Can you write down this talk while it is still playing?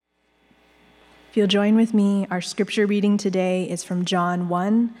If you'll join with me, our scripture reading today is from John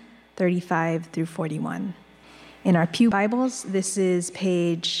 1:35 through 41. In our Pew Bibles, this is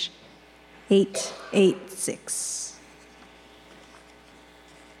page 886.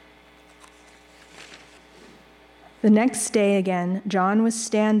 The next day again, John was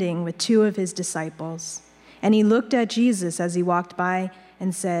standing with two of his disciples, and he looked at Jesus as he walked by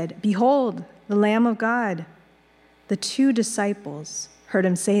and said, "Behold, the Lamb of God." The two disciples heard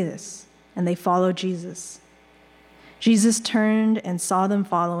him say this, and they followed Jesus. Jesus turned and saw them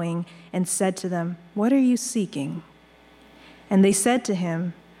following and said to them, "What are you seeking?" And they said to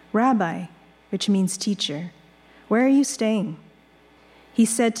him, "Rabbi," which means teacher, "where are you staying?" He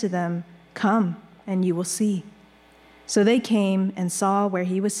said to them, "Come, and you will see." So they came and saw where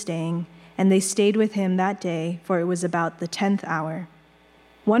he was staying, and they stayed with him that day, for it was about the 10th hour.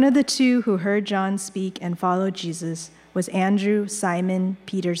 One of the two who heard John speak and followed Jesus was Andrew, Simon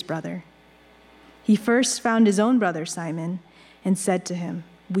Peter's brother. He first found his own brother Simon and said to him,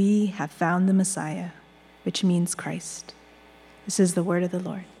 "We have found the Messiah," which means Christ. This is the word of the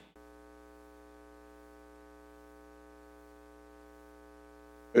Lord.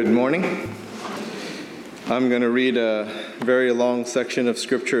 Good morning. I'm going to read a very long section of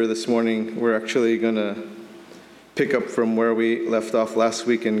scripture this morning. We're actually going to pick up from where we left off last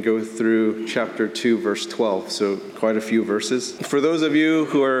week and go through chapter 2, verse 12, so quite a few verses. For those of you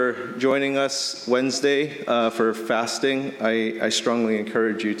who are joining us Wednesday for fasting, I strongly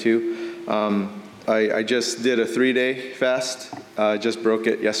encourage you to. I just did a 3-day fast. I just broke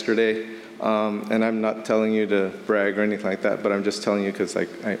it yesterday, and I'm not telling you to brag or anything like that, but I'm just telling you because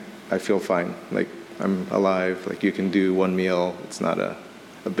I feel fine. Like, I'm alive. Like, you can do one meal. It's not a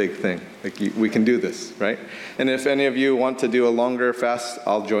big thing. Like, we can do this, right? And if any of you want to do a longer fast,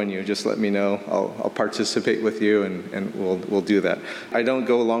 I'll join you. Just let me know. I'll participate with you, and we'll do that. I don't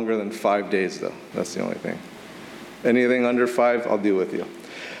go longer than 5 days, though. That's the only thing. Anything under 5, I'll do with you.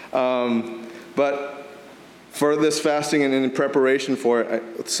 But for this fasting and in preparation for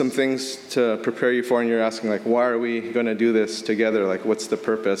it, some things to prepare you for, and you're asking, like, why are we going to do this together? Like, what's the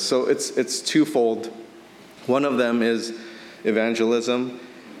purpose? So it's twofold. One of them is evangelism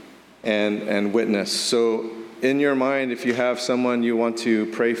and witness. So in your mind, if you have someone you want to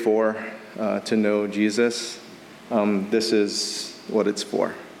pray for to know Jesus, this is what it's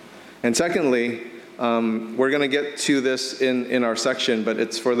for. And secondly, we're going to get to this in our section, but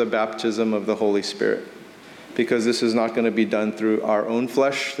it's for the baptism of the Holy Spirit. Because this is not going to be done through our own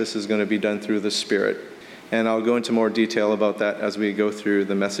flesh. This is going to be done through the Spirit. And I'll go into more detail about that as we go through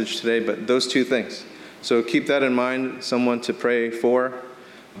the message today. But those two things. So keep that in mind, someone to pray for,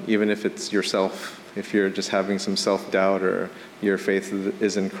 even if it's yourself, if you're just having some self-doubt or your faith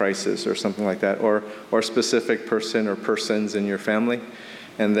is in crisis or something like that, or a specific person or persons in your family.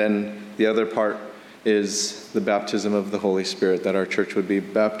 And then the other part is the baptism of the Holy Spirit, that our church would be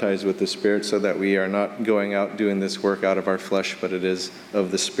baptized with the Spirit so that we are not going out doing this work out of our flesh, but it is of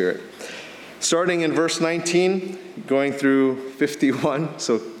the Spirit. Starting in verse 19, going through 51,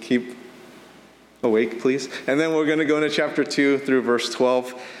 so keep awake, please. And then we're going to go into chapter 2 through verse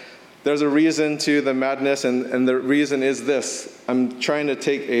 12. There's a reason to the madness, and the reason is this. I'm trying to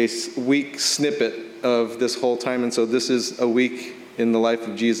take a week snippet of this whole time, and so this is a week in the life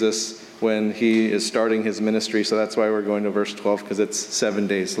of Jesus when he is starting his ministry. So that's why we're going to verse 12, because it's 7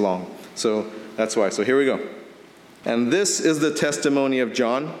 days long. So that's why. So here we go. And this is the testimony of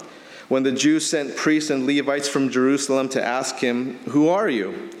John, when the Jews sent priests and Levites from Jerusalem to ask him, "Who are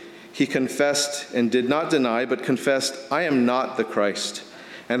you?" He confessed and did not deny, but confessed, "I am not the Christ."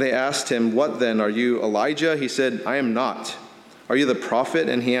 And they asked him, "What then? Are you Elijah?" He said, "I am not." "Are you the prophet?"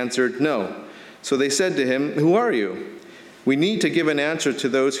 And he answered, "No." So they said to him, "Who are you? We need to give an answer to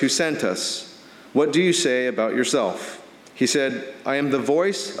those who sent us. What do you say about yourself?" He said, "I am the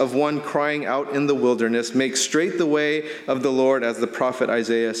voice of one crying out in the wilderness, 'Make straight the way of the Lord,' as the prophet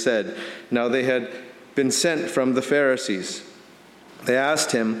Isaiah said." Now they had been sent from the Pharisees. They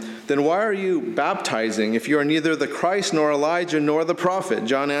asked him, "Then why are you baptizing if you are neither the Christ nor Elijah nor the prophet?"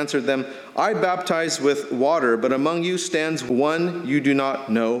 John answered them, "I baptize with water, but among you stands one you do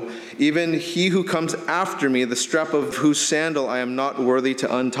not know, even he who comes after me, the strap of whose sandal I am not worthy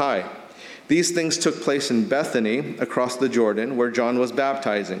to untie." These things took place in Bethany, across the Jordan, where John was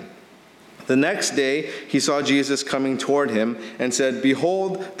baptizing. The next day he saw Jesus coming toward him and said,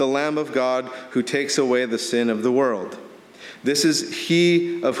 "Behold, the Lamb of God who takes away the sin of the world. This is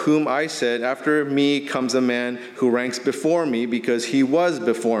he of whom I said, 'After me comes a man who ranks before me, because he was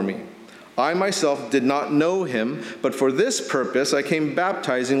before me.' I myself did not know him, but for this purpose I came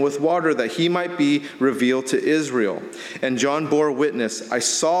baptizing with water, that he might be revealed to Israel. And John bore witness, I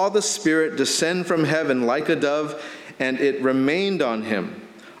saw the Spirit descend from heaven like a dove, and it remained on him.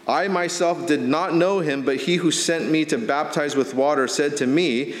 I myself did not know him, but he who sent me to baptize with water said to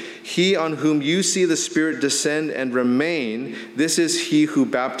me, he on whom you see the Spirit descend and remain, this is he who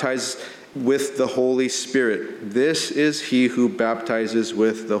baptizes with the Holy Spirit. This is he who baptizes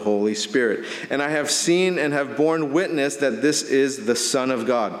with the Holy Spirit. And I have seen and have borne witness that this is the Son of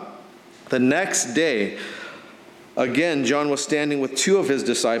God. The next day, again, John was standing with two of his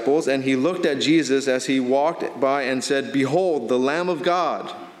disciples, and he looked at Jesus as he walked by and said, Behold, the Lamb of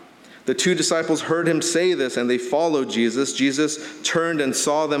God. The two disciples heard him say this, and they followed Jesus. Jesus turned and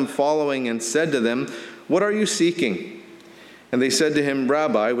saw them following and said to them, What are you seeking? And they said to him,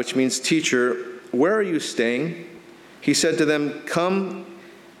 Rabbi, which means teacher, where are you staying? He said to them, Come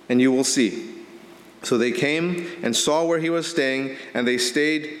and you will see. So they came and saw where he was staying, and they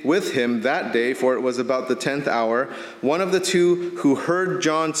stayed with him that day, for it was about the 10th hour. One of the two who heard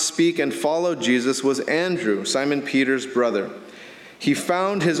John speak and followed Jesus was Andrew, Simon Peter's brother. He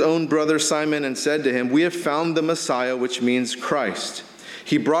found his own brother Simon and said to him, We have found the Messiah, which means Christ.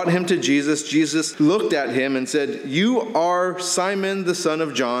 He brought him to Jesus. Jesus looked at him and said, You are Simon, the son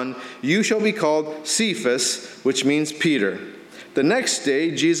of John. You shall be called Cephas, which means Peter. The next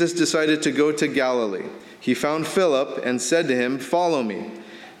day, Jesus decided to go to Galilee. He found Philip and said to him, Follow me.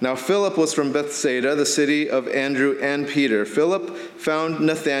 Now Philip was from Bethsaida, the city of Andrew and Peter. Philip found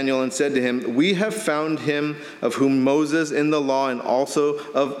Nathanael and said to him, We have found him of whom Moses in the law and also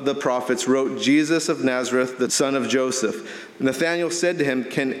of the prophets wrote, Jesus of Nazareth, the son of Joseph. Nathanael said to him,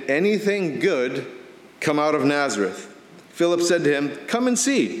 Can anything good come out of Nazareth? Philip said to him, Come and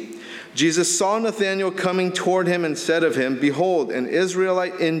see. Jesus saw Nathanael coming toward him and said of him, Behold, an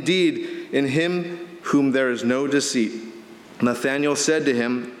Israelite indeed, in him whom there is no deceit. Nathanael said to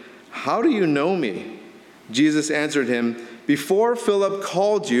him, How do you know me? Jesus answered him, Before Philip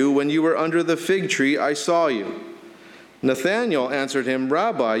called you, when you were under the fig tree, I saw you. Nathanael answered him,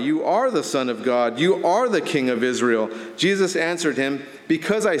 Rabbi, you are the Son of God. You are the King of Israel. Jesus answered him,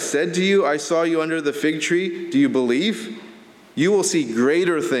 Because I said to you, I saw you under the fig tree, do you believe? You will see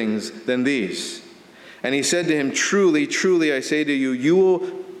greater things than these. And he said to him, Truly, truly, I say to you, you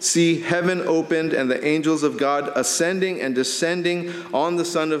will see heaven opened and the angels of God ascending and descending on the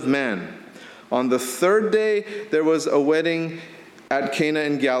Son of Man. On the third day, there was a wedding at Cana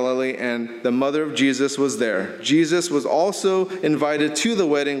in Galilee, and the mother of Jesus was there. Jesus was also invited to the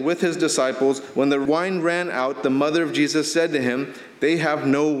wedding with his disciples. When the wine ran out, the mother of Jesus said to him, They have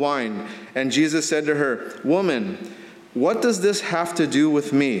no wine. And Jesus said to her, Woman, what does this have to do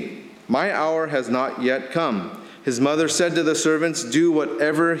with me? My hour has not yet come. His mother said to the servants, Do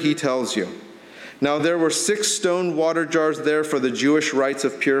whatever he tells you. Now there were 6 stone water jars there for the Jewish rites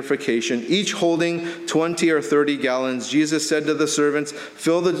of purification, each holding 20 or 30 gallons. Jesus said to the servants,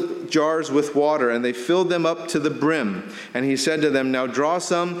 Fill the jars with water, and they filled them up to the brim. And he said to them, Now draw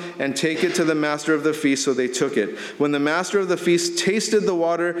some and take it to the master of the feast. So they took it. When the master of the feast tasted the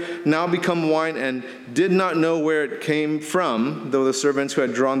water, now become wine, and did not know where it came from, though the servants who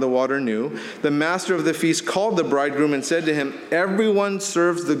had drawn the water knew, the master of the feast called the bridegroom and said to him, Everyone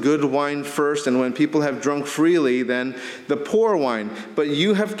serves the good wine first, and when people have drunk freely, then the poor wine, but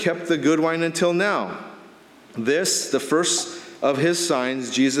you have kept the good wine until now. This, the first of his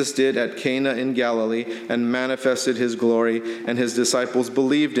signs, Jesus did at Cana in Galilee and manifested his glory, and his disciples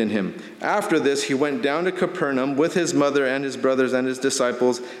believed in him. After this, he went down to Capernaum with his mother and his brothers and his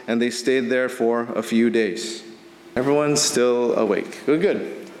disciples, and they stayed there for a few days. Everyone's still awake.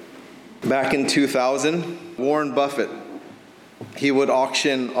 Good. Back in 2000, Warren Buffett, he would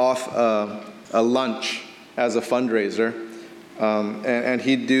auction off a lunch as a fundraiser, and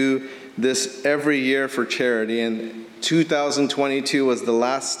he'd do this every year for charity, and 2022 was the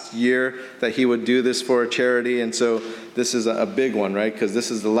last year that he would do this for a charity, and so this is a big one, right? Because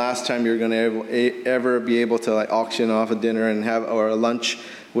this is the last time you're going to ever be able to auction off a dinner and have or a lunch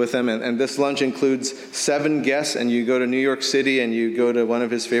with him, and this lunch includes 7 guests, and you go to New York City and you go to one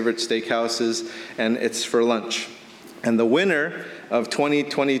of his favorite steakhouses, and it's for lunch. And the winner of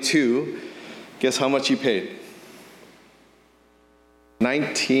 2022, guess how much he paid?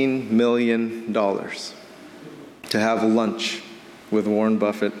 $19 million to have lunch with Warren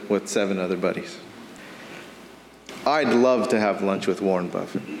Buffett with 7 other buddies. I'd love to have lunch with Warren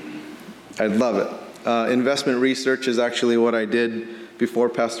Buffett. I'd love it. Investment research is actually what I did before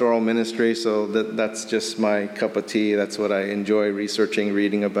pastoral ministry, so that's just my cup of tea. That's what I enjoy researching,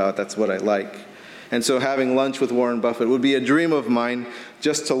 reading about. That's what I like. And so having lunch with Warren Buffett would be a dream of mine,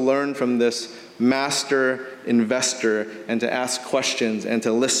 just to learn from this master investor and to ask questions and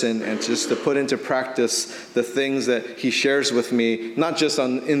to listen and just to put into practice the things that he shares with me, not just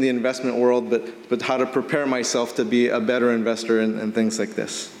in the investment world, but how to prepare myself to be a better investor and things like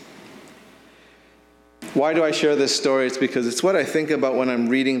this. Why do I share this story? It's because it's what I think about when I'm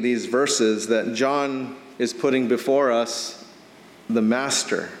reading these verses, that John is putting before us the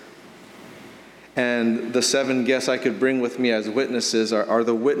master. And the 7 guests I could bring with me as witnesses are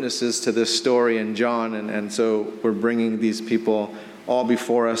the witnesses to this story in John. And so we're bringing these people all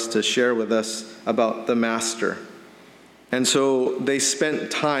before us to share with us about the master. And so they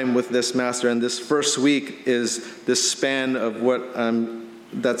spent time with this master. And this first week is this span of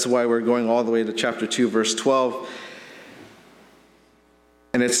that's why we're going all the way to chapter 2, verse 12.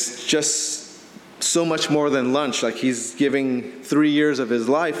 And it's just so much more than lunch. Like, he's giving 3 years of his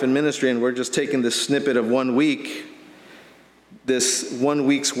life in ministry, and we're just taking this snippet of 1 week, this 1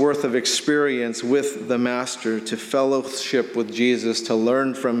 week's worth of experience with the Master, to fellowship with Jesus, to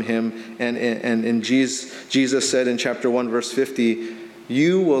learn from him. And Jesus said in chapter 1, verse 50,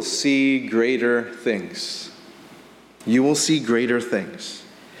 "You will see greater things." You will see greater things.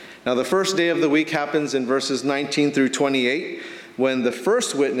 Now, the first day of the week happens in verses 19 through 28, when the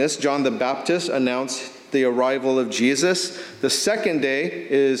first witness, John the Baptist, announced the arrival of Jesus. The second day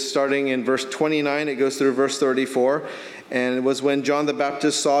is starting in verse 29. It goes through verse 34. And it was when John the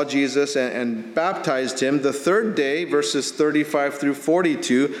Baptist saw Jesus and baptized him. The third day, verses 35 through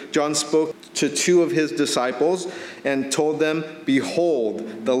 42, John spoke to 2 of his disciples and told them,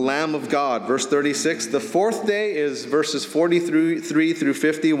 "Behold, the Lamb of God." Verse 36. The fourth day is verses 43 through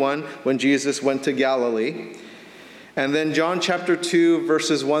 51, when Jesus went to Galilee. And then John chapter 2,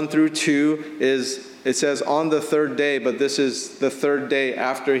 verses 1 through 2, it says on the third day, but this is the third day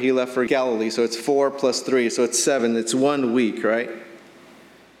after he left for Galilee. So it's 4 plus 3, so it's 7. It's 1 week, right?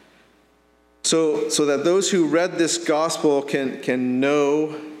 So that those who read this gospel can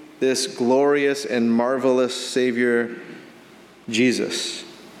know this glorious and marvelous Savior, Jesus.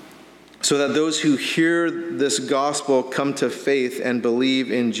 So that those who hear this gospel come to faith and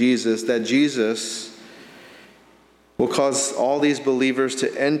believe in Jesus, that Jesus will cause all these believers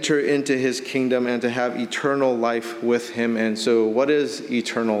to enter into his kingdom and to have eternal life with him. And so what is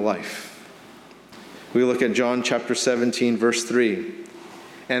eternal life? We look at John chapter 17, verse 3.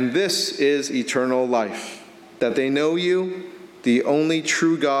 "And this is eternal life, that they know you, the only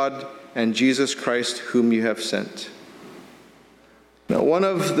true God, and Jesus Christ whom you have sent." Now, one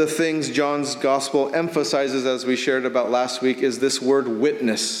of the things John's gospel emphasizes, as we shared about last week, is this word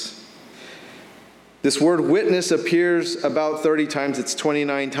witness. This word witness appears about 30 times. It's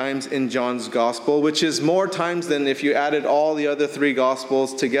 29 times in John's gospel, which is more times than if you added all the other 3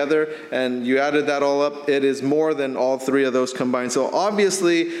 gospels together and you added that all up. It is more than all 3 of those combined. So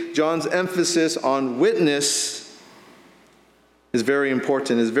obviously, John's emphasis on witness is very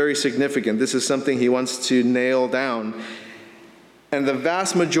important, is very significant. This is something he wants to nail down. And the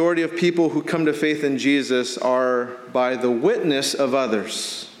vast majority of people who come to faith in Jesus are by the witness of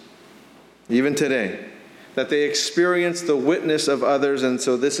others. Even today, that they experience the witness of others, and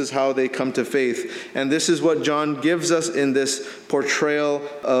so this is how they come to faith. And this is what John gives us in this portrayal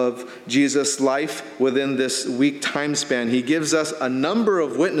of Jesus' life within this week time span. He gives us a number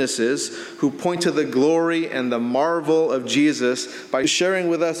of witnesses who point to the glory and the marvel of Jesus by sharing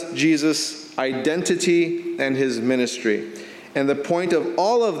with us Jesus' identity and his ministry. And the point of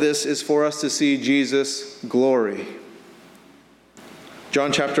all of this is for us to see Jesus' glory.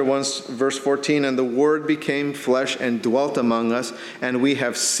 John chapter 1, verse 14, "And the Word became flesh and dwelt among us, and we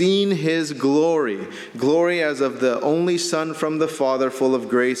have seen his glory, glory as of the only Son from the Father, full of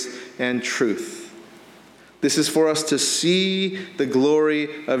grace and truth." This is for us to see the glory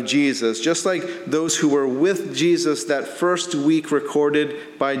of Jesus, just like those who were with Jesus that first week recorded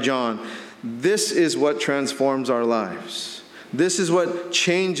by John. This is what transforms our lives. This is what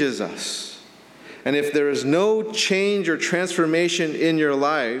changes us. And if there is no change or transformation in your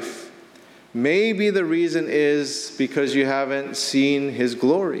life, maybe the reason is because you haven't seen his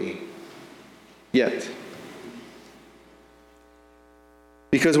glory yet.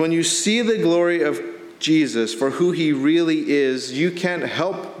 Because when you see the glory of Jesus for who he really is, you can't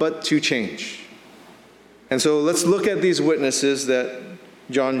help but to change. And so let's look at these witnesses that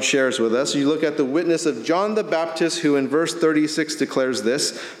John shares with us. You look at the witness of John the Baptist, who in verse 36 declares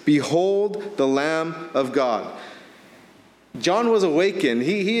this, "Behold the Lamb of God." John was awakened.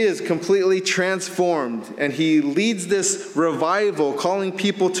 He is completely transformed, and he leads this revival, calling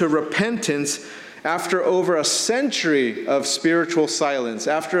people to repentance. after over a century of spiritual silence,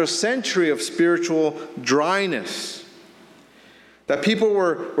 after a century of spiritual dryness, that people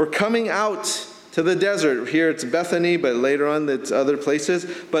were coming out to the desert. Here it's Bethany, but later on it's other places.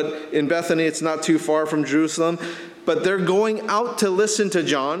 But in Bethany, it's not too far from Jerusalem. But they're going out to listen to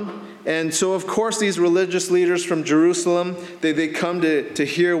John. And so, of course, these religious leaders from Jerusalem, they come to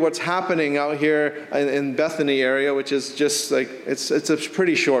hear what's happening out here in Bethany area, which is just like, it's a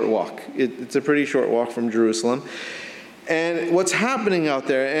pretty short walk. It's a pretty short walk from Jerusalem. And what's happening out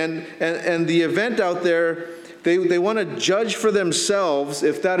there, and the event out there, they want to judge for themselves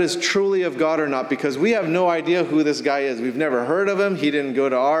if that is truly of God or not, because we have no idea who this guy is. We've never heard of him. He didn't go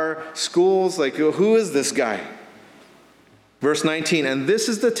to our schools. Like, who is this guy? Verse 19, and this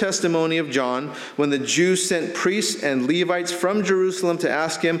is the testimony of John when the Jews sent priests and Levites from Jerusalem to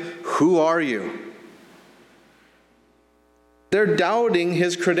ask him, who are you? They're doubting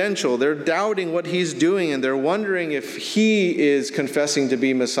his credential. They're doubting what he's doing, and they're wondering if he is confessing to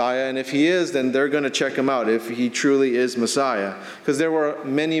be Messiah. And if he is, then they're going to check him out if he truly is Messiah, because there were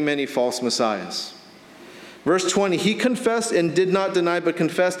many, many false messiahs. Verse 20, he confessed and did not deny, but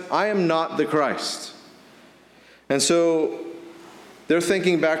confessed, I am not the Christ. And so they're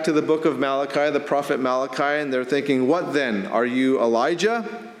thinking back to the book of Malachi, the prophet Malachi, and they're thinking, what then? Are you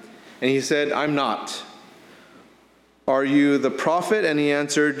Elijah? And he said, I'm not. Are you the prophet? And he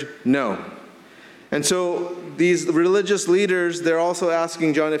answered, no. And so these religious leaders, they're also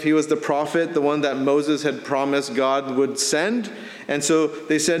asking John if he was the prophet, the one that Moses had promised God would send. And so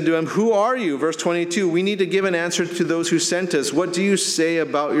they said to him, who are you? Verse 22, we need to give an answer to those who sent us. What do you say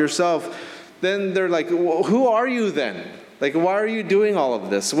about yourself? Then they're like, well, who are you then? Like, why are you doing all of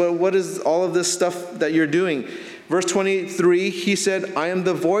this? What is all of this stuff that you're doing? Verse 23, he said, I am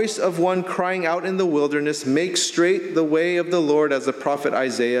the voice of one crying out in the wilderness, make straight the way of the Lord, as the prophet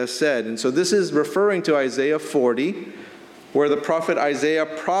Isaiah said. And so this is referring to Isaiah 40, where the prophet Isaiah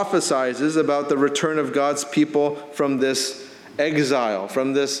prophesies about the return of God's people from this exile,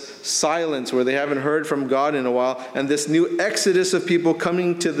 from this silence where they haven't heard from God in a while, and this new exodus of people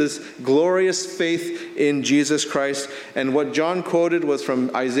coming to this glorious faith in Jesus Christ. And what John quoted was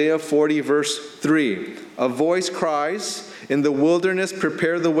from Isaiah 40, verse 3. A voice cries, in the wilderness,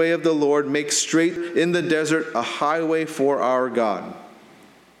 prepare the way of the Lord, make straight in the desert a highway for our God.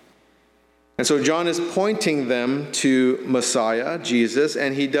 And so John is pointing them to Messiah, Jesus,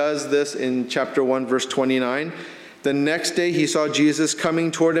 and he does this in chapter 1, verse 29. The next day he saw Jesus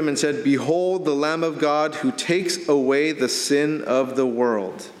coming toward him and said, behold, the Lamb of God who takes away the sin of the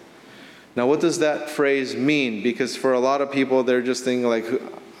world. Now, what does that phrase mean? Because for a lot of people, they're just thinking like,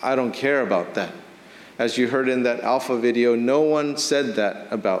 I don't care about that. As you heard in that Alpha video, no one said that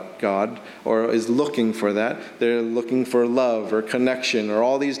about God or is looking for that. They're looking for love or connection or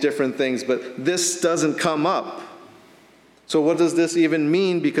all these different things, but this doesn't come up. So what does this even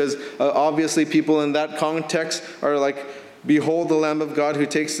mean? Because obviously people in that context are like, behold the Lamb of God who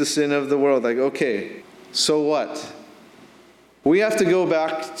takes the sin of the world. Like, okay, so what? We have to go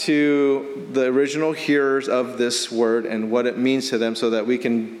back to the original hearers of this word and what it means to them so that we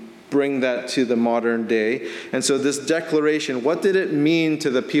can bring that to the modern day. And so this declaration, what did it mean to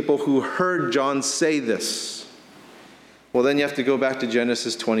the people who heard John say this? Well, then you have to go back to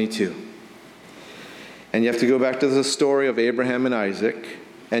Genesis 22. And you have to go back to the story of Abraham and Isaac.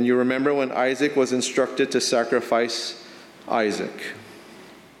 And you remember when Isaac was instructed to sacrifice Isaac.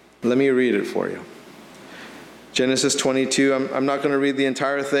 Let me read it for you. Genesis 22, I'm not going to read the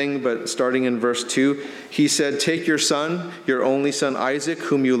entire thing, but starting in verse 2, he said, take your son, your only son Isaac,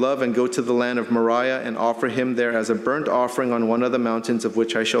 whom you love, and go to the land of Moriah and offer him there as a burnt offering on one of the mountains of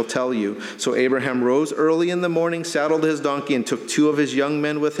which I shall tell you. So Abraham rose early in the morning, saddled his donkey, and took 2 of his young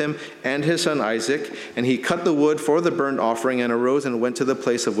men with him and his son Isaac. And he cut the wood for the burnt offering and arose and went to the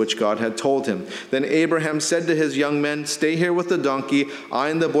place of which God had told him. Then Abraham said to his young men, stay here with the donkey. I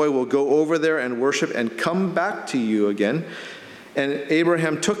and the boy will go over there and worship and come back to you again. And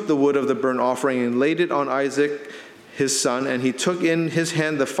Abraham took the wood of the burnt offering and laid it on Isaac his son, and he took in his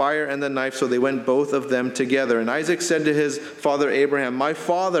hand the fire and the knife, so they went both of them together. And Isaac said to his father Abraham, my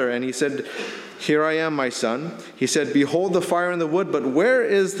father. And he said, here I am, my son. He said, behold the fire and the wood, but where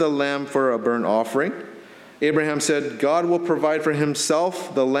is the lamb for a burnt offering? Abraham said, God will provide for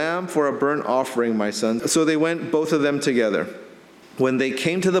himself the lamb for a burnt offering, my son. So they went both of them together. When they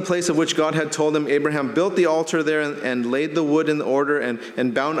came to the place of which God had told him, Abraham built the altar there and laid the wood in order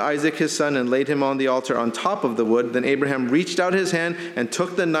and bound Isaac his son and laid him on the altar on top of the wood. Then Abraham reached out his hand and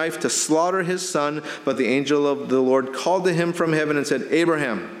took the knife to slaughter his son. But the angel of the Lord called to him from heaven and said,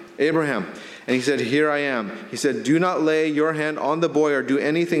 Abraham, Abraham. And he said, here I am. He said, do not lay your hand on the boy or do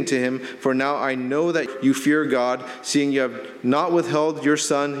anything to him, for now I know that you fear God, seeing you have not withheld your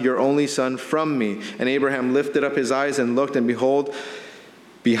son, your only son, from me. And Abraham lifted up his eyes and looked, and behold,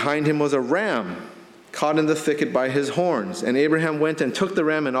 behind him was a ram caught in the thicket by his horns. And Abraham went and took the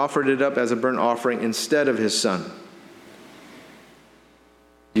ram and offered it up as a burnt offering instead of his son.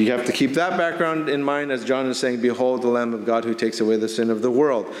 You have to keep that background in mind as John is saying, behold the Lamb of God who takes away the sin of the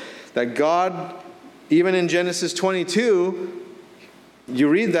world. That God, even in Genesis 22, you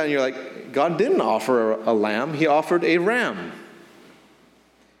read that and you're like, God didn't offer a lamb, he offered a ram.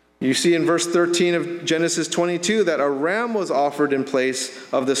 You see in verse 13 of Genesis 22 that a ram was offered in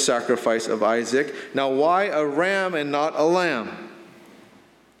place of the sacrifice of Isaac. Now why a ram and not a lamb?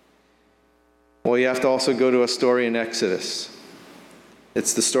 Well, you have to also go to a story in Exodus.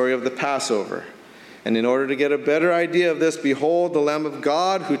 It's the story of the Passover. And in order to get a better idea of this, behold the Lamb of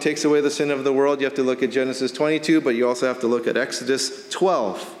God who takes away the sin of the world, you have to look at Genesis 22, but you also have to look at Exodus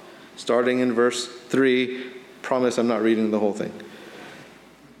 12, starting in verse 3. Promise I'm not reading the whole thing.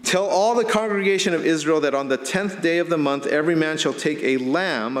 Tell all the congregation of Israel that on the 10th day of the month every man shall take a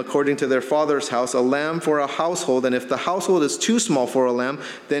lamb according to their father's house, a lamb for a household. And if the household is too small for a lamb,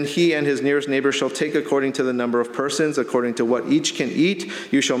 then he and his nearest neighbor shall take according to the number of persons, according to what each can eat.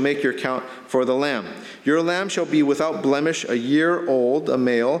 You shall make your count for the lamb. Your lamb shall be without blemish, a year old, a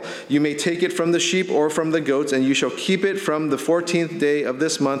male. You may take it from the sheep or from the goats, and you shall keep it from the 14th day of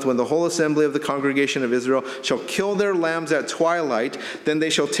this month, when the whole assembly of the congregation of Israel shall kill their lambs at twilight. Then they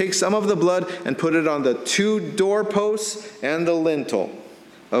shall take some of the blood and put it on the 2 doorposts and the lintel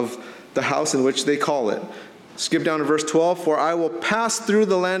of the house in which they call it. Skip down to verse 12. For I will pass through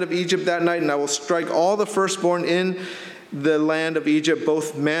the land of Egypt that night, and I will strike all the firstborn in the land of Egypt,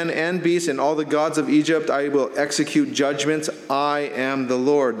 both man and beast, and all the gods of Egypt I will execute judgments. I am the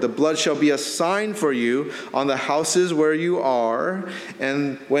Lord. The blood shall be a sign for you on the houses where you are,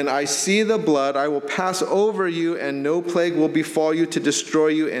 and when I see the blood, I will pass over you, and no plague will befall you to destroy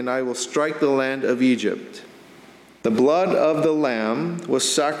you, and I will strike the land of Egypt. The blood of the lamb was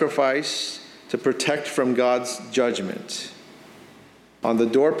sacrificed to protect from God's judgment on the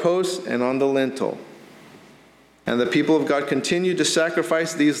doorpost and on the lintel. And the people of God continued to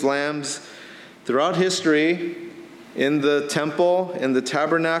sacrifice these lambs throughout history in the temple, in the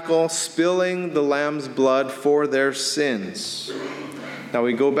tabernacle, spilling the lamb's blood for their sins. Now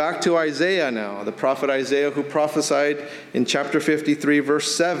we go back to Isaiah now, the prophet Isaiah, who prophesied in chapter 53,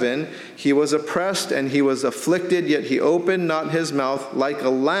 verse 7, he was oppressed and he was afflicted, yet he opened not his mouth, like a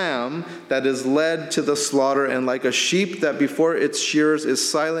lamb that is led to the slaughter, and like a sheep that before its shearers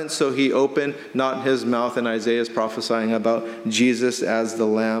is silent, so he opened not his mouth. And Isaiah is prophesying about Jesus as the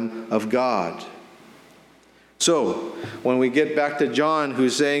Lamb of God. So, when we get back to John,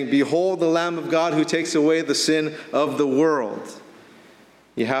 who's saying, behold the Lamb of God who takes away the sin of the world,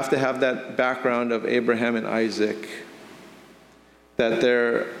 you have to have that background of Abraham and Isaac,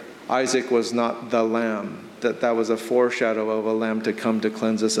 that Isaac was not the lamb, that was a foreshadow of a lamb to come to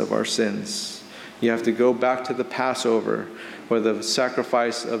cleanse us of our sins. You have to go back to the Passover, where the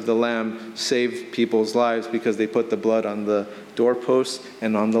sacrifice of the lamb saved people's lives because they put the blood on the doorpost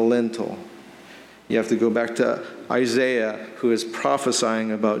and on the lintel. You have to go back to Isaiah, who is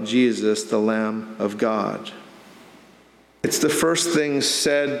prophesying about Jesus, the Lamb of God. It's the first thing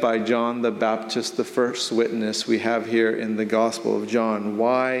said by John the Baptist, the first witness we have here in the Gospel of John.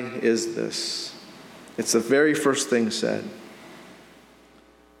 Why is this? It's the very first thing said.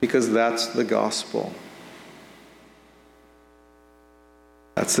 Because that's the gospel.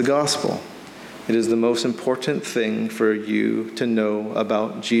 That's the gospel. It is the most important thing for you to know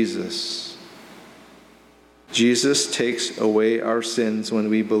about Jesus. Jesus takes away our sins when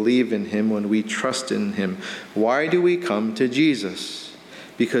we believe in him, when we trust in him. Why do we come to Jesus?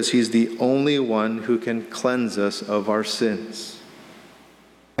 Because he's the only one who can cleanse us of our sins.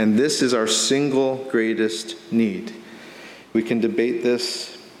 And this is our single greatest need. We can debate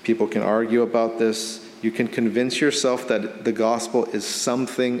this. People can argue about this. You can convince yourself that the gospel is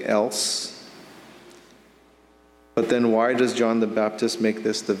something else. But then why does John the Baptist make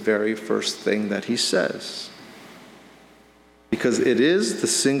this the very first thing that he says? Because it is the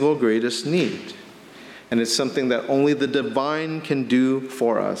single greatest need. And it's something that only the divine can do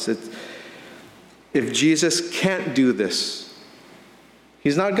for us. If Jesus can't do this,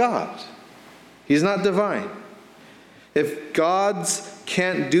 he's not God. He's not divine. If gods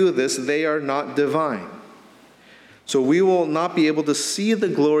can't do this, they are not divine. So we will not be able to see the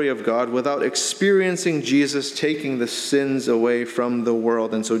glory of God without experiencing Jesus taking the sins away from the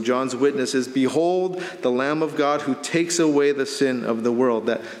world. And so John's witness is, behold, the Lamb of God who takes away the sin of the world.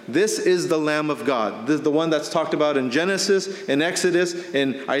 That this is the Lamb of God. This is the one that's talked about in Genesis, in Exodus,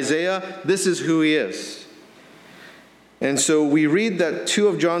 in Isaiah. This is who he is. And so we read that two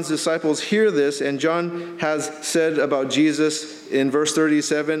of John's disciples hear this, and John has said about Jesus in verse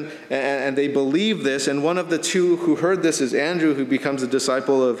 37, and they believe this. And one of the two who heard this is Andrew, who becomes a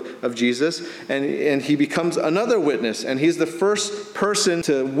disciple of Jesus, and he becomes another witness. And he's the first person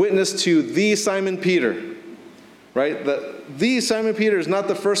to witness to the Simon Peter, right? The Simon Peter is not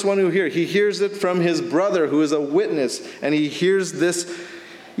the first one who hears. He hears it from his brother, who is a witness, and he hears this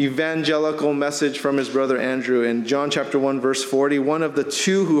evangelical message from his brother Andrew. In John chapter 1, verse 40, one of the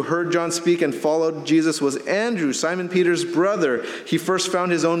two who heard John speak and followed Jesus was Andrew, Simon Peter's brother. He first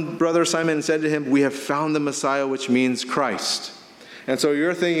found his own brother Simon and said to him, "We have found the Messiah," which means Christ. And so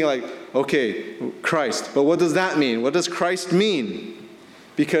you're thinking like, okay, Christ, but what does that mean? What does Christ mean?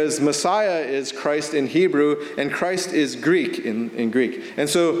 Because Messiah is Christ in Hebrew, and Christ is Greek in Greek. And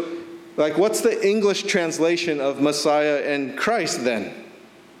so, like, what's the English translation of Messiah and Christ then?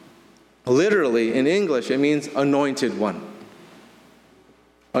 Literally, in English, it means anointed one.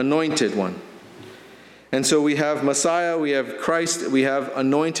 Anointed one. And so we have Messiah, we have Christ, we have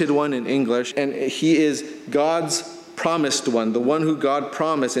anointed one in English, and he is God's promised one, the one who God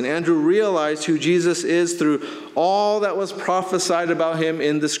promised. And Andrew realized who Jesus is through all that was prophesied about him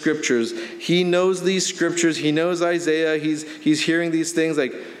in the scriptures. He knows these scriptures, he knows Isaiah, he's hearing these things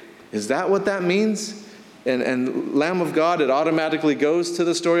like, is that what that means? And Lamb of God, it automatically goes to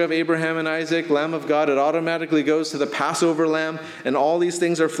the story of Abraham and Isaac. Lamb of God, it automatically goes to the Passover lamb. And all these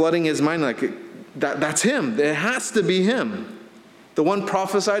things are flooding his mind like, that's him. It has to be him. The one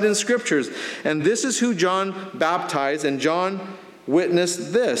prophesied in scriptures. And this is who John baptized. And John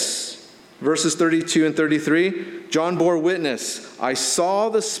witnessed this. Verses 32 and 33, John bore witness. I saw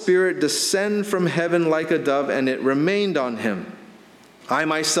the Spirit descend from heaven like a dove, and it remained on him. I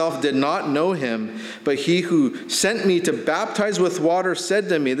myself did not know him, but he who sent me to baptize with water said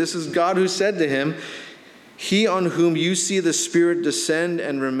to me, this is God who said to him, he on whom you see the Spirit descend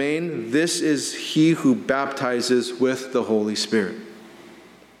and remain, this is he who baptizes with the Holy Spirit.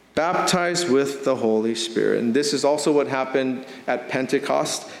 Baptized with the Holy Spirit. And this is also what happened at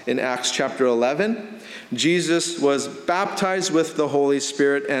Pentecost in Acts chapter 11. Jesus was baptized with the Holy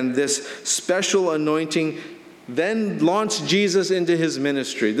Spirit, and this special anointing then launched Jesus into his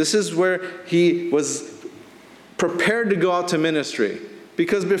ministry. This is where he was prepared to go out to ministry.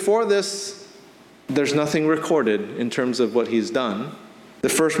 Because before this, there's nothing recorded in terms of what he's done. The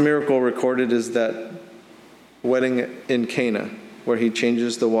first miracle recorded is that wedding in Cana, where he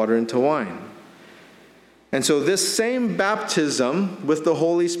changes the water into wine. And so this same baptism with the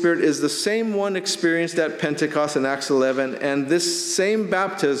Holy Spirit is the same one experienced at Pentecost in Acts 11, and this same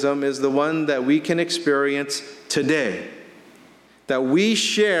baptism is the one that we can experience today. That we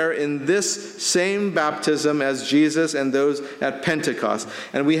share in this same baptism as Jesus and those at Pentecost.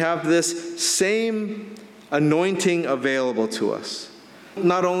 And we have this same anointing available to us.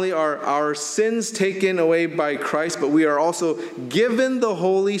 Not only are our sins taken away by Christ, but we are also given the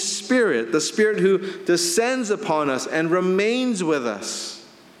Holy Spirit, the Spirit who descends upon us and remains with us.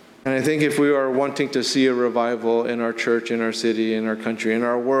 And I think if we are wanting to see a revival in our church, in our city, in our country, in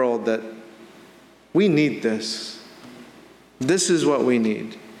our world, that we need this. This is what we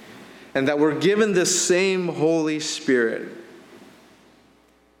need. And that we're given the same Holy Spirit.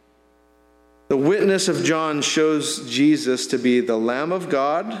 The witness of John shows Jesus to be the Lamb of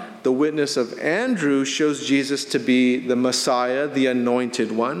God. The witness of Andrew shows Jesus to be the Messiah, the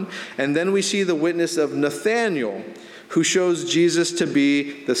Anointed One. And then we see the witness of Nathanael, who shows Jesus to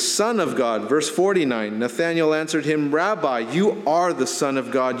be the Son of God. Verse 49, Nathanael answered him, Rabbi, you are the Son of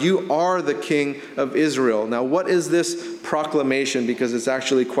God. You are the King of Israel. Now, what is this proclamation? Because it's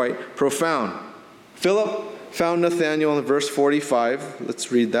actually quite profound. Philip found Nathanael in verse 45.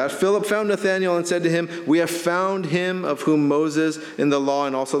 Let's read that. Philip found Nathanael and said to him, we have found him of whom Moses in the law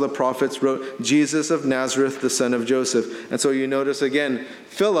and also the prophets wrote, Jesus of Nazareth, the son of Joseph. And so you notice again,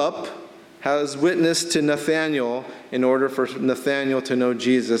 Philip has witnessed to Nathanael in order for Nathanael to know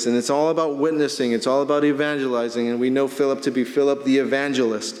Jesus. And it's all about witnessing. It's all about evangelizing. And we know Philip to be Philip the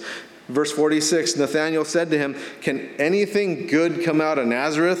evangelist. Verse 46, Nathanael said to him, can anything good come out of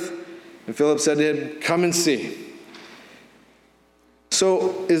Nazareth? And Philip said to him, come and see.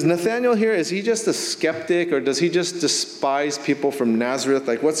 So is Nathanael here, is he just a skeptic, or does he just despise people from Nazareth?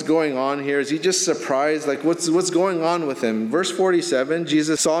 Like, what's going on here? Is he just surprised? Like, what's going on with him? Verse 47,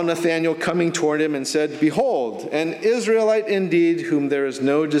 Jesus saw Nathanael coming toward him and said, "Behold, an Israelite indeed, whom there is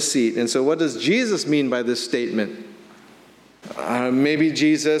no deceit." And so what does Jesus mean by this statement? Maybe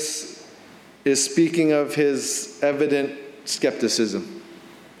Jesus is speaking of his evident skepticism.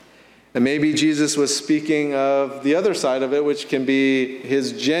 And maybe Jesus was speaking of the other side of it, which can be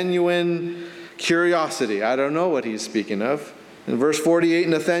his genuine curiosity. I don't know what he's speaking of. In verse 48,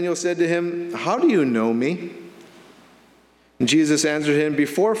 Nathanael said to him, "How do you know me?" And Jesus answered him,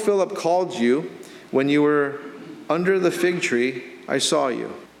 "Before Philip called you, when you were under the fig tree, I saw you."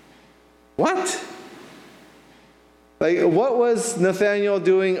 What? Like, what was Nathanael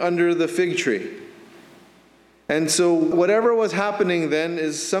doing under the fig tree? And so whatever was happening then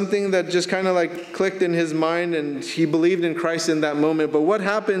is something that just kind of like clicked in his mind, and he believed in Christ in that moment. But what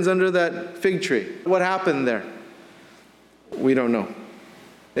happens under that fig tree? What happened there? We don't know.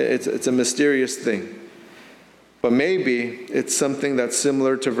 It's a mysterious thing. But maybe it's something that's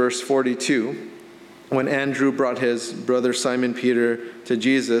similar to verse 42, when Andrew brought his brother Simon Peter to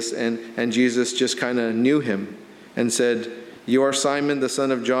Jesus, and Jesus just kind of knew him and said, "You are Simon, the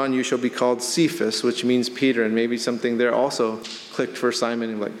son of John. You shall be called Cephas," which means Peter. And maybe something there also clicked for Simon.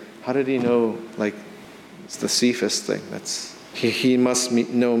 And like, how did he know? Like, it's the Cephas thing. He must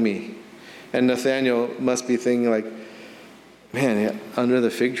know me. And Nathanael must be thinking like, man, under the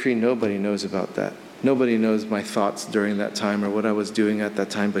fig tree, nobody knows about that. Nobody knows my thoughts during that time or what I was doing at that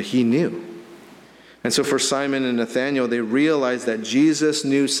time. But he knew. And so for Simon and Nathanael, they realized that Jesus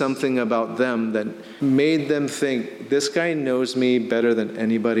knew something about them that made them think, this guy knows me better than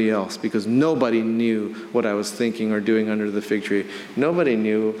anybody else, because nobody knew what I was thinking or doing under the fig tree. Nobody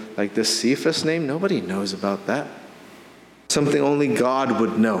knew, like, this Cephas name, nobody knows about that. Something only God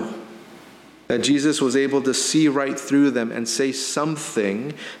would know. That Jesus was able to see right through them and say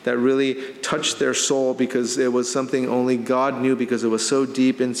something that really touched their soul, because it was something only God knew, because it was so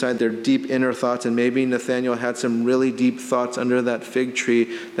deep inside their deep inner thoughts. And maybe Nathanael had some really deep thoughts under that fig tree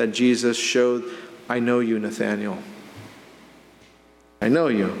that Jesus showed. I know you, Nathanael. I know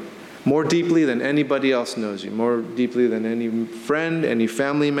you. More deeply than anybody else knows you. More deeply than any friend, any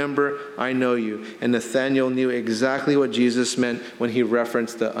family member, I know you. And Nathanael knew exactly what Jesus meant when he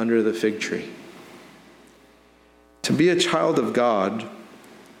referenced the under the fig tree. To be a child of God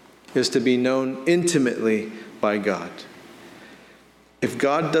is to be known intimately by God. If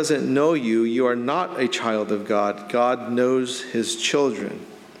God doesn't know you, you are not a child of God. God knows his children.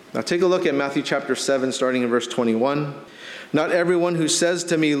 Now take a look at Matthew chapter 7, starting in verse 21. "Not everyone who says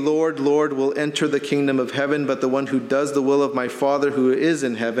to me, 'Lord, Lord,' will enter the kingdom of heaven, but the one who does the will of my Father who is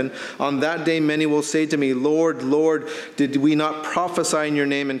in heaven. On that day many will say to me, 'Lord, Lord, did we not prophesy in your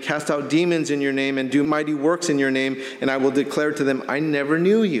name and cast out demons in your name and do mighty works in your name?' And I will declare to them, 'I never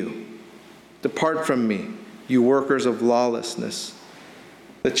knew you. Depart from me, you workers of lawlessness.'"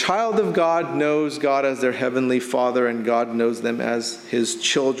 The child of God knows God as their heavenly Father, and God knows them as his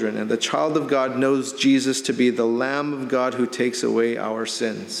children. And the child of God knows Jesus to be the Lamb of God who takes away our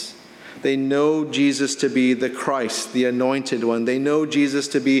sins. They know Jesus to be the Christ, the anointed one. They know Jesus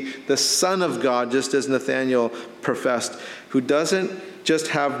to be the Son of God, just as Nathanael professed, who doesn't just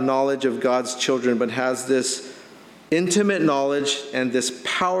have knowledge of God's children, but has this intimate knowledge and this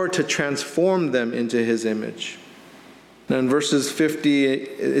power to transform them into his image. Now in verses 50,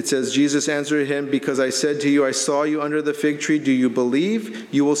 it says, Jesus answered him, "Because I said to you, I saw you under the fig tree, do you believe?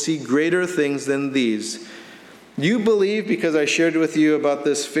 You will see greater things than these." You believe because I shared with you about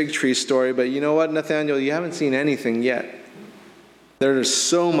this fig tree story, but you know what, Nathanael, you haven't seen anything yet. There is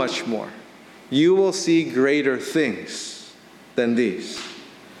so much more. You will see greater things than these.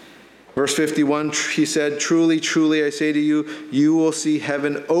 Verse 51, he said, "Truly, truly, I say to you, you will see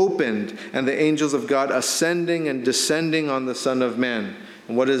heaven opened and the angels of God ascending and descending on the Son of Man."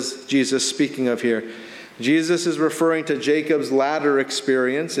 And what is Jesus speaking of here? Jesus is referring to Jacob's ladder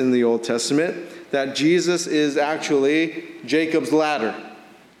experience in the Old Testament, that Jesus is actually Jacob's ladder.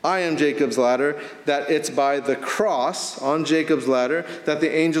 I am Jacob's ladder, that it's by the cross on Jacob's ladder that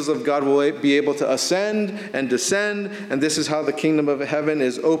the angels of God will be able to ascend and descend. And this is how the kingdom of heaven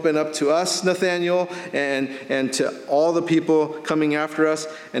is open up to us, Nathanael, and to all the people coming after us.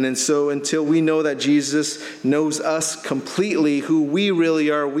 And so until we know that Jesus knows us completely, who we really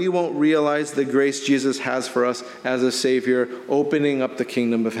are, we won't realize the grace Jesus has for us as a Savior, opening up the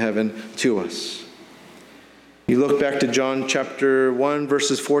kingdom of heaven to us. You look back to John chapter 1,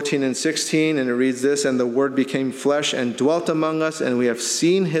 verses 14 and 16, and it reads this, "And the Word became flesh and dwelt among us, and we have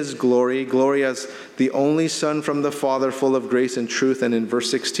seen his glory, glory as the only Son from the Father, full of grace and truth." And in verse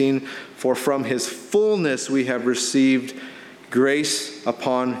 16, "For from his fullness we have received grace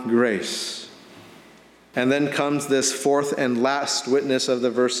upon grace." And then comes this fourth and last witness of the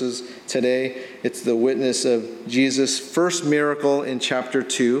verses today. It's the witness of Jesus' first miracle in chapter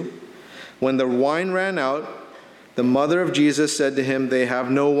 2. When the wine ran out, the mother of Jesus said to him, "They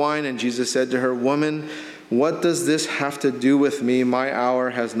have no wine." And Jesus said to her, "Woman, what does this have to do with me? My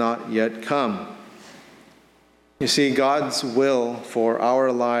hour has not yet come." You see, God's will for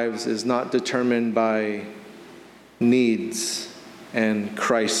our lives is not determined by needs and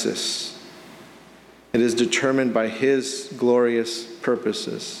crisis. It is determined by his glorious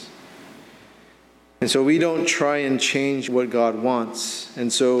purposes. And so we don't try and change what God wants.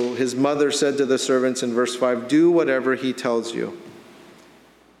 And so his mother said to the servants in verse 5, "Do whatever he tells you."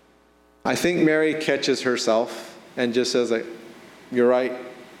 I think Mary catches herself and just says, like, "You're right.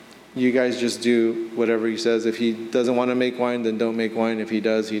 You guys just do whatever he says. If he doesn't want to make wine, then don't make wine. If he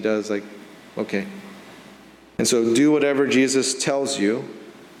does, he does." Like, okay. And so do whatever Jesus tells you.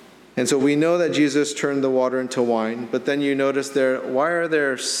 And so we know that Jesus turned the water into wine, but then you notice why are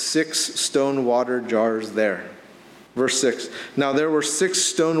there 6 stone water jars there? Verse 6. "Now there were 6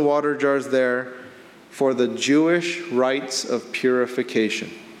 stone water jars there for the Jewish rites of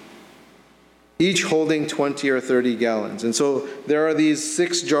purification, each holding 20 or 30 gallons. And so there are these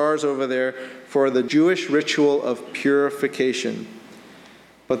 6 jars over there for the Jewish ritual of purification.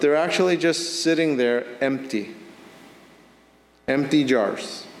 But they're actually just sitting there empty. Empty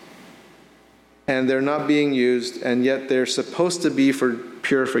jars. And they're not being used, and yet they're supposed to be for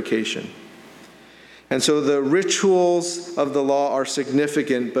purification. And so the rituals of the law are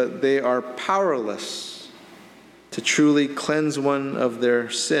significant, but they are powerless to truly cleanse one of their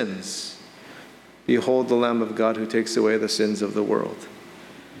sins. Behold the Lamb of God who takes away the sins of the world.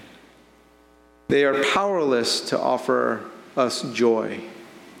 They are powerless to offer us joy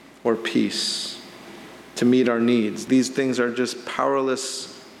or peace, to meet our needs. These things are just powerless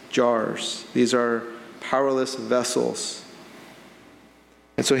jars. These are powerless vessels.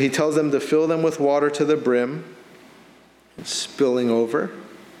 And so he tells them to fill them with water to the brim, spilling over.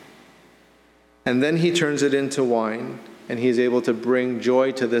 And then he turns it into wine, and he's able to bring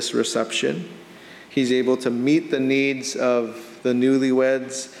joy to this reception. He's able to meet the needs of the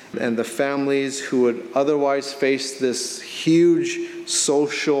newlyweds and the families who would otherwise face this huge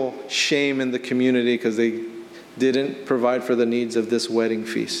social shame in the community because they didn't provide for the needs of this wedding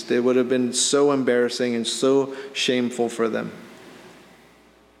feast. It would have been so embarrassing and so shameful for them.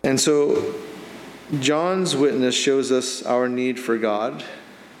 And so John's witness shows us our need for God,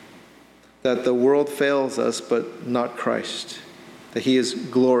 that the world fails us, but not Christ, that he is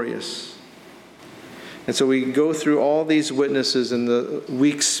glorious. And so we go through all these witnesses in the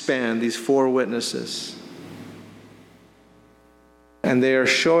week span, these 4 witnesses. And they are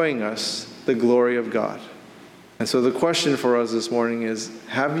showing us the glory of God. And so the question for us this morning is,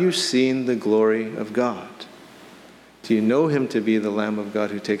 have you seen the glory of God? Do you know him to be the Lamb of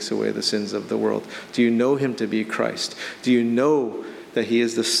God who takes away the sins of the world? Do you know him to be Christ? Do you know that he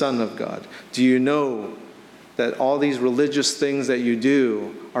is the Son of God? Do you know that all these religious things that you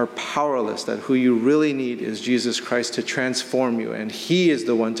do are powerless, that who you really need is Jesus Christ to transform you, and he is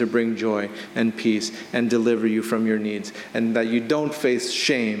the one to bring joy and peace and deliver you from your needs, and that you don't face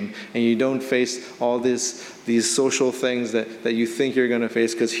shame and you don't face all these social things that you think you're going to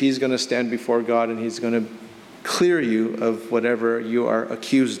face, because he's going to stand before God and he's going to clear you of whatever you are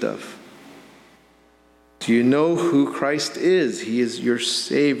accused of. Do you know who Christ is? He is your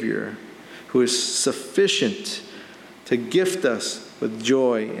Savior, who is sufficient to gift us with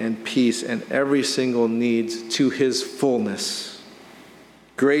joy and peace and every single need to his fullness.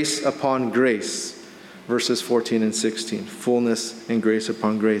 Grace upon grace, verses 14 and 16. Fullness and grace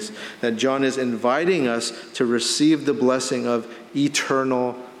upon grace. That John is inviting us to receive the blessing of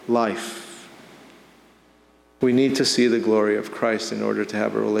eternal life. We need to see the glory of Christ in order to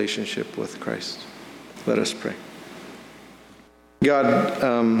have a relationship with Christ. Let us pray.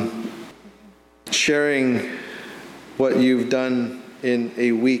 God, sharing what you've done in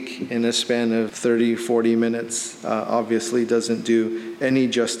a week in a span of 30, 40 minutes obviously doesn't do any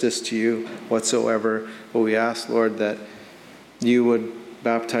justice to you whatsoever. But we ask, Lord, that you would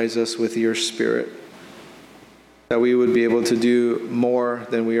baptize us with your Spirit, that we would be able to do more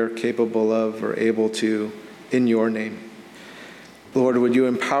than we are capable of or able to in your name. Lord, would you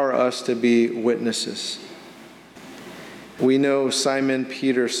empower us to be witnesses? We know Simon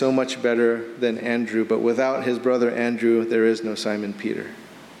Peter so much better than Andrew, but without his brother Andrew, there is no Simon Peter.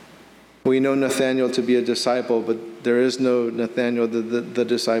 We know Nathanael to be a disciple, but there is no Nathanael the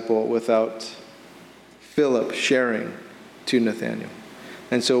disciple without Philip sharing to Nathanael.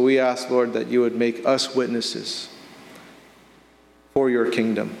 And so we ask, Lord, that you would make us witnesses for your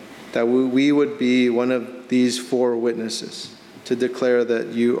kingdom, that we would be one of these 4 witnesses to declare that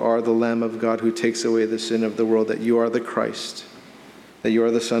you are the Lamb of God who takes away the sin of the world, that you are the Christ, that you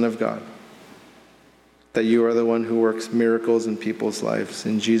are the Son of God, that you are the one who works miracles in people's lives.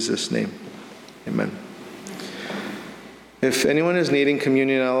 In Jesus' name, amen. If anyone is needing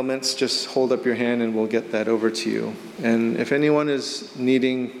communion elements, just hold up your hand and we'll get that over to you. And if anyone is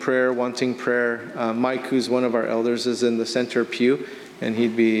needing prayer, wanting prayer, Mike, who's one of our elders, is in the center pew, and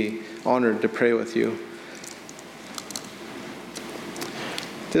he'd be honored to pray with you.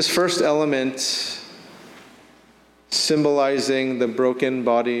 This first element, symbolizing the broken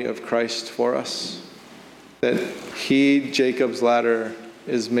body of Christ for us, that he, Jacob's ladder,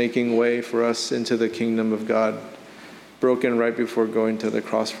 is making way for us into the kingdom of God, broken right before going to the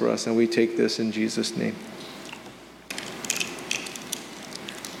cross for us, and we take this in Jesus' name.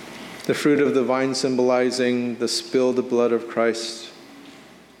 The fruit of the vine, symbolizing the spilled blood of Christ,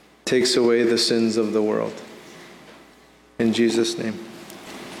 takes away the sins of the world. In Jesus' name.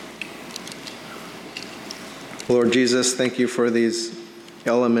 Lord Jesus, thank you for these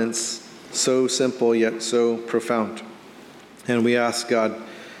elements, so simple yet so profound. And we ask, God,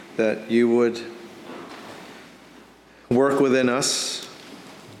 that you would work within us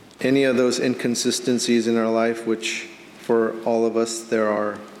any of those inconsistencies in our life, which for all of us there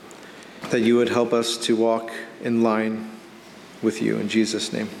are, that you would help us to walk in line with you. In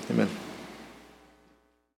Jesus' name, amen.